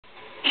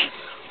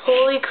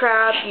Holy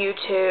crap,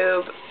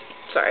 YouTube.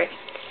 Sorry.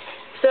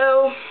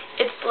 So,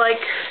 it's like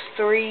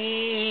let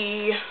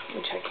me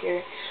check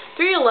here,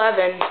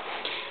 3:11, and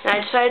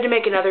I decided to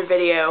make another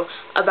video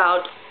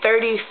about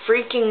 30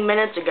 freaking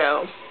minutes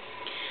ago.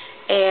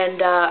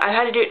 And I've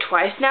had to do it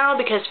twice now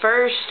because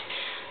first,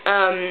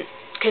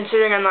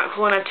 considering I'm not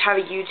cool enough to have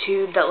a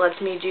YouTube that lets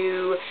me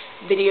do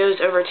videos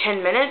over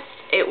 10 minutes,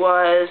 it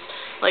was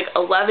like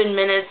 11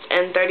 minutes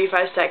and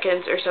 35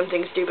 seconds or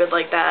something stupid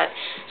like that.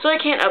 So I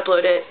can't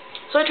upload it.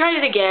 So I tried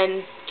it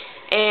again,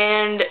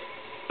 and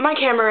my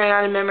camera ran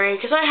out of memory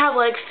because I have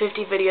like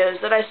 50 videos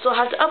that I still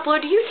have to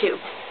upload to YouTube.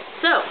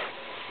 So,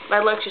 my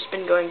luck's just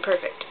been going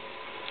perfect.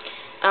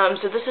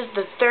 So this is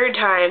the third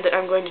time that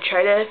I'm going to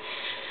try to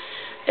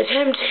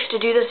attempt to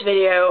do this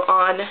video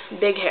on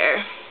big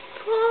hair.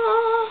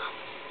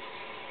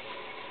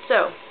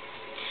 So,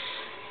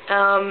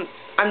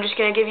 I'm just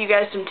going to give you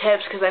guys some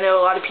tips because I know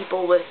a lot of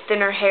people with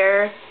thinner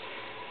hair,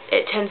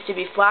 it tends to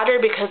be flatter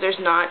because there's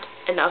not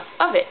enough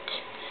of it.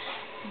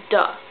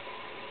 Duh.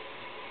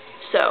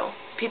 So,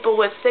 people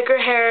with thicker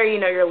hair, you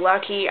know, you're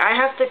lucky. I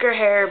have thicker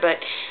hair, but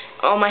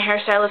all my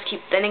hairstylists keep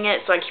thinning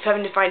it, so I keep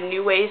having to find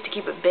new ways to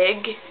keep it big,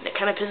 and it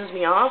kind of pisses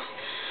me off.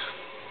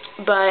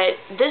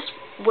 But this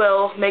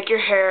will make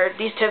your hair,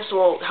 these tips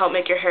will help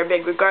make your hair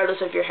big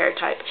regardless of your hair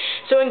type.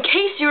 So in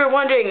case you were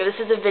wondering, this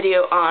is a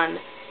video on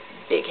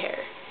big hair.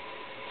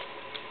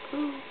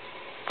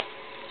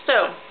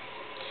 So,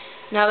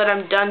 now that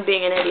I'm done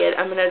being an idiot,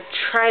 I'm going to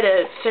try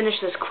to finish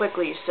this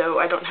quickly so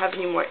I don't have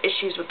any more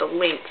issues with the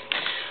length.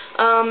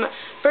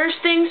 First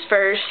things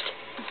first,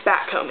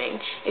 backcombing.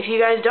 If you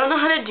guys don't know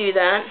how to do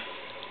that,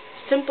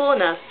 simple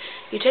enough.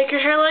 You take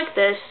your hair like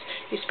this,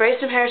 you spray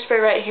some hairspray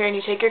right here, and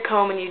you take your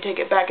comb and you take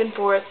it back and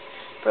forth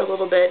for a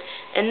little bit,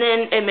 and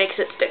then it makes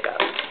it stick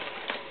up.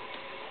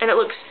 And it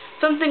looks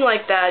something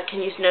like that.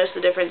 Can you notice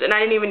the difference? And I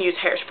didn't even use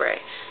hairspray.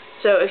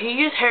 So if you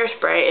use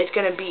hairspray, it's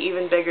going to be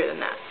even bigger than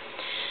that.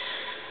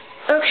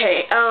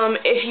 Okay,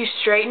 if you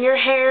straighten your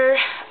hair,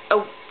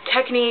 a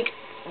technique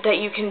that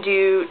you can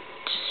do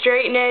to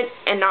straighten it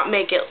and not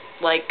make it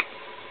like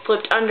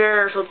flipped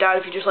under or flipped out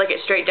if you just like it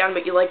straight down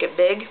but you like it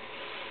big,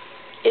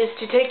 is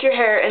to take your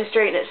hair and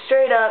straighten it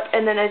straight up,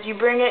 and then as you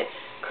bring it,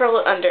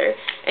 curl it under.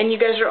 And you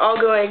guys are all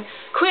going,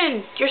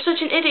 Quinn, you're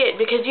such an idiot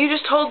because you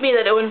just told me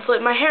that it wouldn't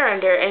flip my hair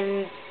under,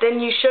 and then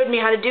you showed me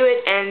how to do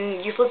it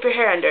and you flip your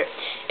hair under.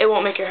 It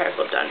won't make your hair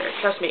flipped under.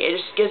 Trust me, it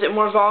just gives it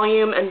more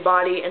volume and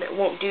body, and it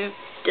won't do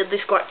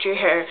diddly squat to your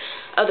hair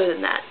other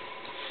than that.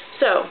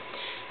 So,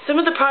 some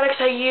of the products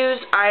I use,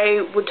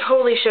 I would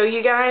totally show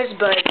you guys,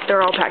 but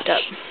they're all packed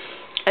up,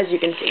 as you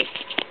can see.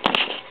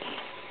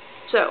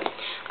 So,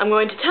 I'm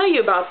going to tell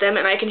you about them,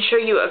 and I can show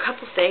you a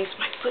couple things.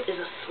 My foot is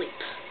asleep.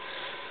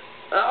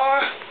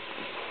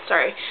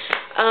 Sorry.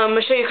 I'm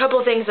going to show you a couple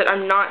of things that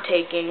I'm not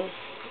taking,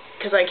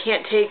 because I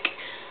can't take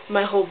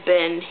my whole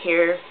bin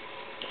here,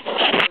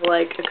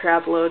 like a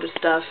crap load of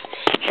stuff.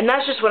 And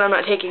that's just what I'm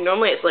not taking.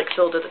 Normally it's like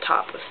filled to the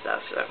top with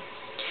stuff, so.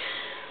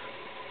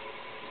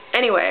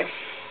 Anyway.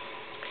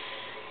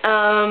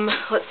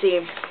 Let's see.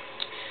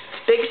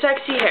 Big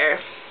sexy hair.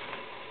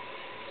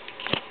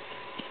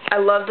 I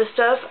love this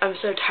stuff. I'm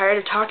so tired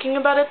of talking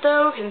about it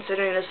though,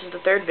 considering this is the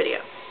third video.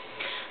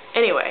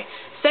 Anyway,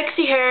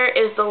 sexy hair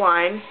is the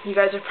line. You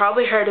guys have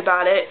probably heard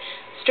about it.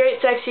 Straight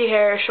sexy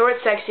hair, short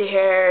sexy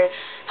hair,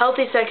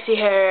 healthy sexy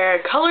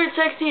hair, colored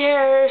sexy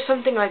hair,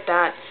 something like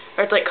that.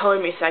 Or it's like color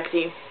me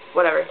sexy,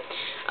 whatever.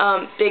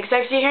 Big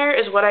sexy hair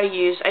is what I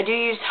use. I do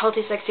use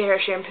healthy sexy hair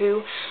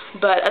shampoo,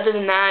 but other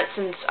than that,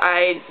 since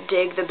I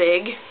dig the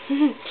big,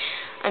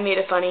 I made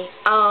it funny,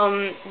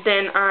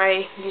 then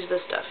I use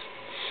this stuff.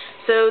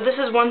 So this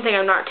is one thing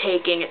I'm not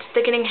taking. It's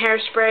thickening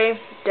hairspray,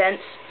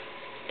 dense,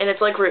 and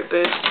it's like root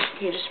boost.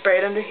 You just spray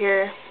it under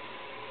here.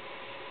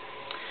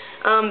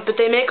 But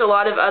they make a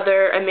lot of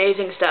other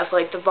amazing stuff,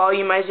 like the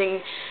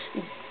volumizing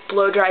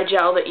blow dry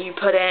gel that you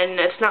put in.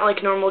 It's not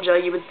like normal gel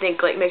you would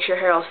think like makes your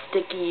hair all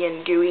sticky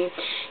and gooey.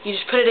 You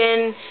just put it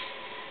in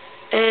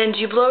and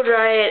you blow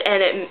dry it,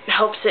 and it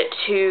helps it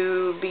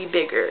to be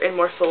bigger and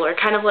more fuller,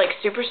 kind of like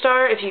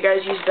Superstar. If you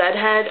guys use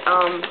Bedhead,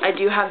 I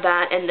do have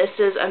that, and this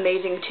is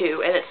amazing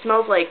too, and it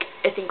smells like,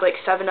 I think like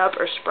 7-Up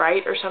or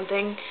Sprite or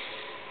something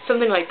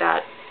like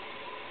that.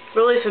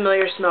 Really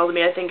familiar smell to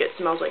me. I think it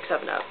smells like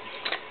 7-Up.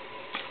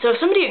 So if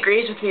somebody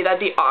agrees with me, that'd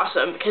be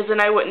awesome, because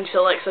then I wouldn't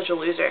feel like such a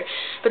loser.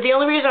 But the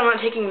only reason I'm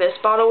not taking this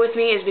bottle with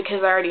me is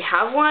because I already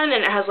have one,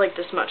 and it has like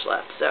this much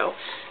left, so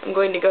I'm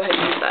going to go ahead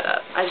and use that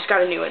up. I just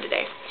got a new one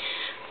today.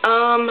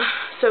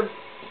 So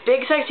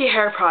big sexy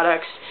hair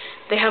products,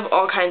 they have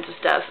all kinds of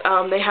stuff.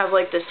 They have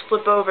like this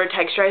flip over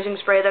texturizing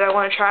spray that I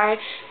want to try.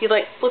 You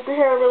like flip your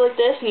hair over like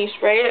this, and you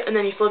spray it, and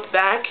then you flip it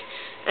back,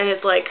 and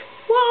it's like,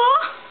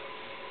 wah!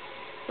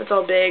 It's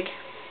all big.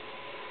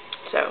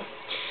 So,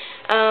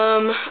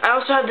 I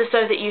also have this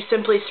stuff that you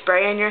simply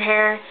spray in your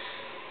hair,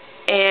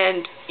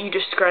 and you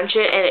just scrunch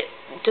it, and it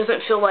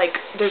doesn't feel like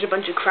there's a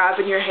bunch of crap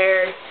in your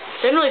hair. It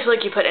doesn't really feel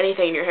like you put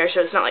anything in your hair,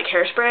 so it's not like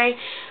hairspray,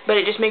 but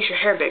it just makes your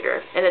hair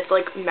bigger, and it's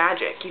like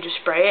magic. You just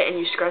spray it, and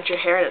you scrunch your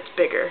hair, and it's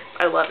bigger.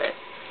 I love it.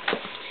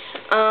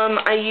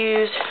 I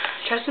use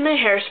Tresemme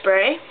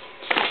hairspray.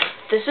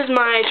 This is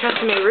my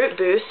Tresemme Root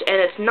Boost, and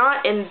it's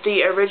not in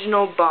the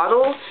original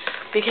bottle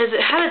because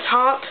it had a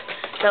top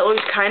that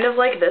looks kind of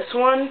like this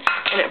one,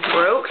 and it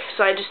broke,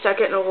 so I just stuck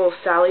it in a little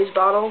Sally's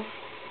bottle,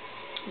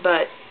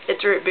 but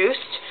it's Root Boost.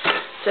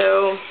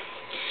 So,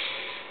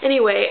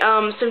 anyway,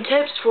 some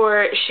tips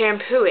for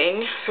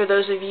shampooing for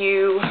those of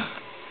you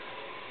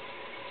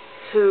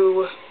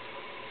who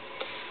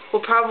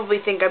will probably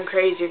think I'm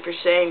crazy for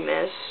saying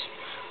this,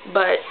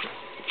 but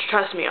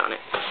trust me on it.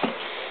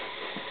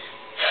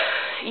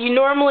 You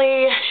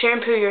normally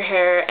shampoo your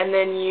hair and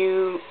then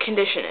you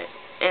condition it,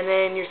 and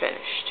then you're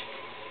finished.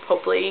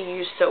 Hopefully you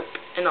use soap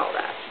and all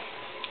that.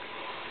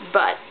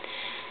 But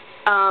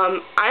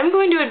I'm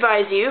going to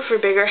advise you for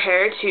bigger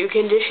hair to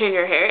condition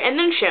your hair and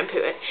then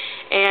shampoo it.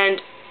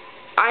 And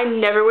I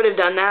never would have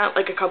done that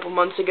like a couple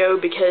months ago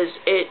because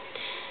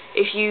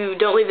if you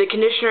don't leave the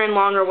conditioner in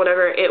long or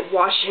whatever, it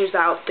washes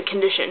out the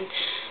condition.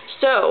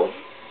 So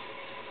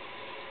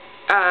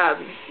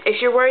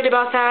if you're worried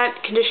about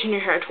that, condition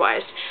your hair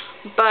twice.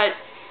 But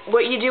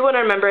what you do want to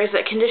remember is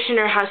that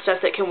conditioner has stuff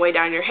that can weigh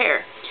down your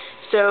hair.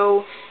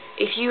 So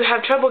if you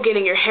have trouble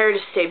getting your hair to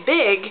stay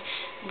big,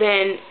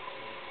 then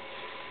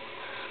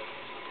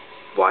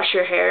wash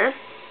your hair,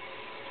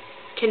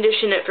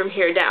 condition it from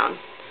here down,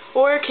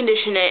 or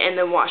condition it and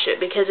then wash it,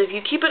 because if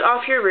you keep it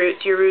off your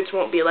roots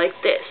won't be like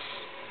this.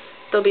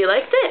 They'll be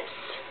like this.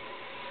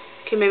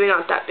 Okay, maybe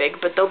not that big,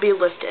 but they'll be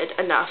lifted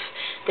enough.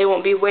 They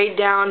won't be weighed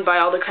down by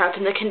all the crap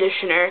in the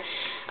conditioner.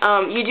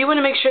 You do want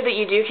to make sure that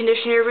you do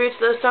condition your roots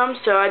though some,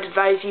 so I'd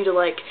advise you to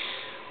like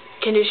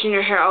condition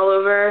your hair all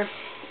over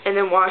and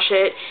then wash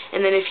it,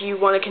 and then if you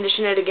want to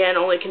condition it again,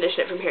 only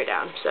condition it from here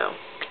down. So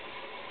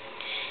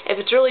if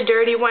it's really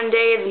dirty one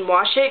day, then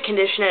wash it,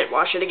 condition it,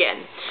 wash it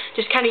again.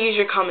 Just kind of use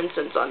your common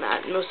sense on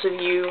that. Most of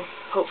you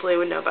hopefully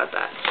would know about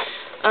that.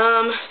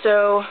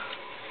 So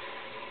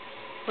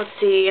let's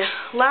see.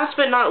 Last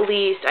but not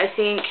least, I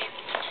think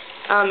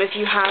if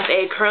you have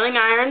a curling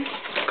iron,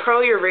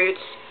 curl your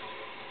roots.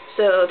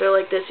 So they're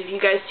like this. If you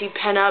guys see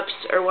pen-ups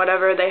or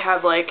whatever, they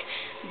have like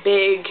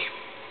big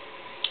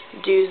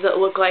do's that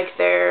look like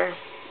they're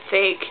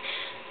fake.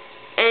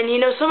 And you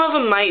know, some of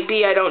them might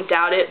be, I don't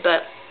doubt it,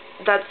 but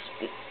that's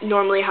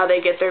normally how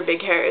they get their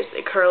big hairs.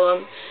 They curl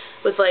them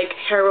with like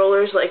hair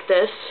rollers like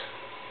this.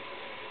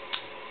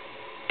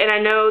 And I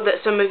know that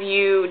some of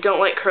you don't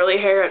like curly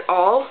hair at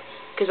all,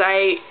 because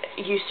I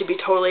used to be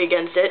totally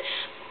against it,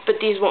 but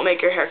these won't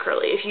make your hair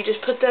curly. If you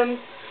just put them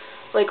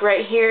like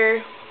right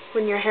here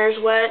when your hair's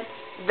wet,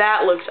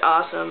 that looks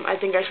awesome. I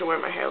think I should wear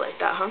my hair like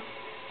that, huh?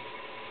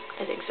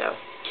 I think so.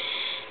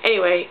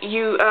 Anyway,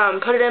 you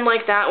put it in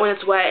like that when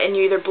it's wet, and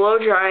you either blow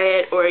dry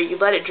it or you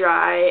let it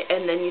dry,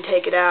 and then you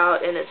take it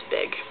out and it's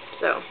big.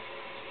 So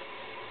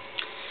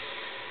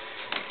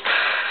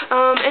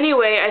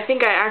anyway, I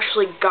think I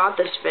actually got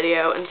this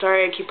video, and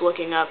sorry I keep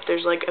looking up.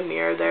 There's like a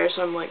mirror there,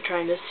 so I'm like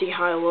trying to see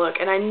how I look,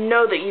 and I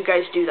know that you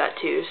guys do that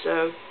too,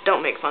 so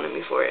don't make fun of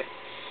me for it.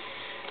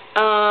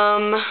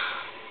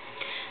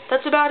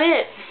 That's about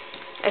it.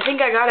 I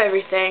think I got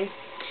everything.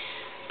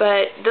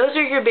 But those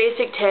are your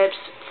basic tips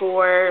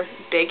for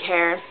big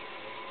hair.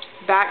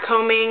 Back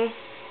combing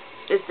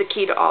is the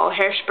key to all.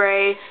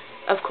 Hairspray,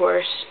 of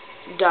course,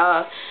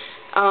 duh.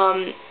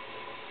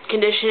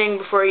 Conditioning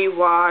before you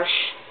wash.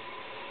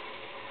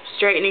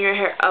 Straightening your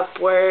hair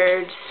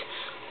upwards.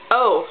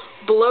 Oh,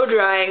 blow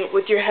drying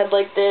with your head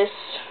like this,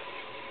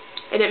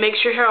 and it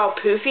makes your hair all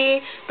poofy.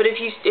 But if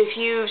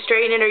you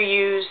straighten it or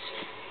use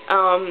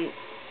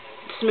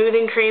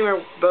smoothing cream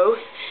or both,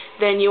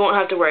 then you won't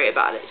have to worry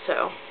about it.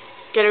 So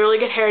get a really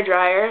good hair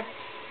dryer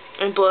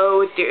and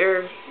blow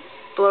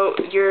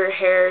your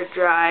hair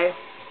dry.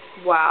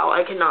 Wow,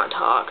 I cannot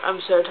talk. I'm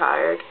so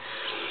tired.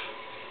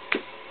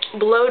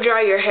 Blow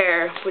dry your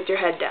hair with your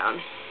head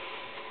down.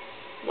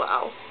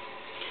 Wow.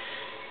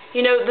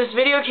 You know, this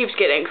video keeps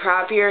getting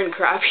crappier and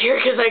crappier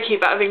because I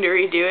keep having to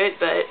redo it,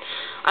 but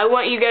I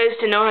want you guys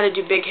to know how to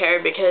do big hair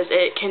because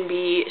it can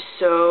be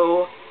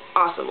so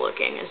awesome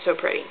looking and so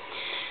pretty.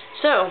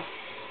 So,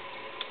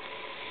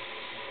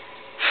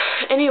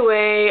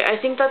 anyway,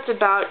 I think that's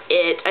about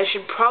it. I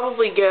should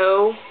probably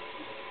go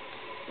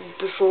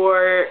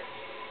before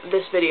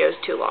this video is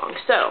too long.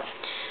 So,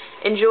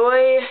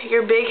 enjoy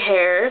your big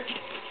hair,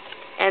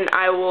 and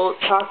I will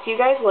talk to you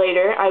guys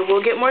later. I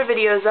will get more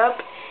videos up,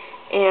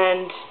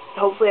 and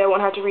hopefully I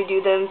won't have to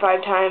redo them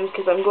 5 times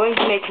because I'm going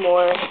to make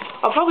more.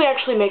 I'll probably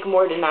actually make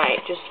more tonight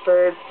just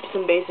for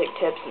some basic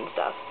tips and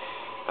stuff.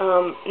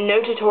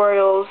 No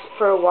tutorials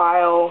for a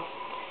while.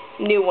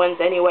 New ones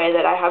anyway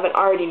that I haven't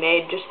already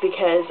made just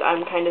because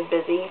I'm kind of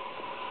busy.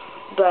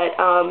 But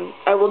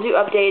I will do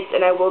updates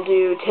and I will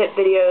do tip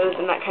videos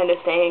and that kind of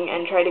thing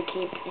and try to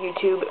keep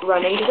YouTube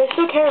running because I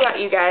still care about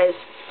you guys.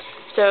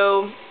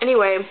 So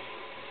anyway,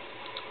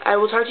 I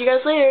will talk to you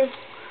guys later.